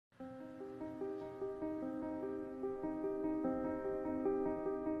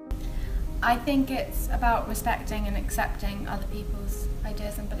I think it's about respecting and accepting other people's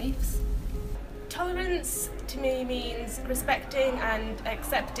ideas and beliefs. Tolerance to me means respecting and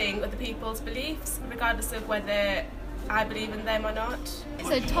accepting other people's beliefs, regardless of whether I believe in them or not.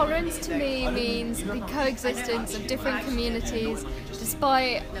 So tolerance to me means the coexistence of different communities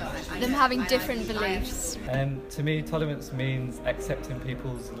despite them having different beliefs. To me, tolerance means accepting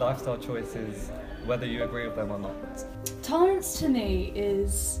people's lifestyle choices, whether you agree with them or not. Tolerance to me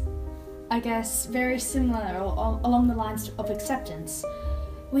is, I guess, very similar or along the lines of acceptance.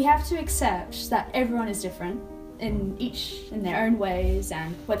 We have to accept that everyone is different in their own ways,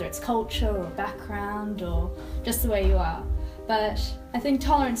 and whether it's culture or background or just the way you are. But I think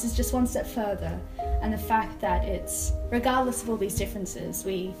tolerance is just one step further, and the fact that it's, regardless of all these differences,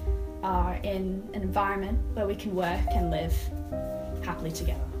 we are in an environment where we can work and live happily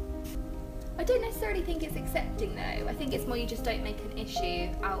together. I don't necessarily think it's accepting though. I think it's more you just don't make an issue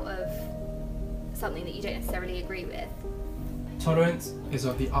out of something that you don't necessarily agree with. Tolerance is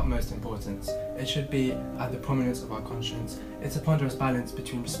of the utmost importance. It should be at the prominence of our conscience. It's a ponderous balance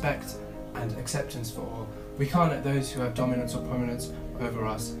between respect and acceptance for all. We can't let those who have dominance or prominence over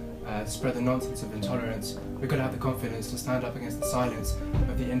us spread the nonsense of intolerance. We've got to have the confidence to stand up against the silence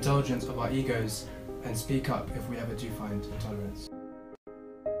of the indulgence of our egos and speak up if we ever do find intolerance.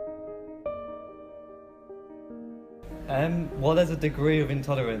 Well, there's a degree of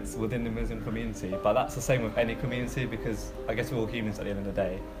intolerance within the Muslim community, but that's the same with any community because I guess we're all humans at the end of the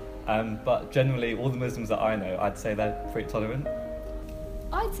day. But generally, all the Muslims that I know, I'd say they're pretty tolerant.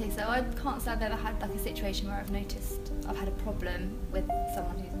 I'd say so. I can't say I've ever had like a situation where I've noticed I've had a problem with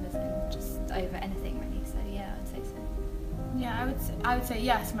someone who's Muslim just over anything really. So yeah, I'd say so. Yeah, I would say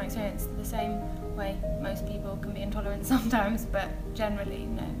yes, from my experience, the same way most people can be intolerant sometimes, but generally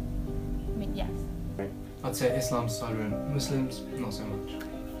no. I mean, yes. I'd say Islam's tolerant, Muslims not so much.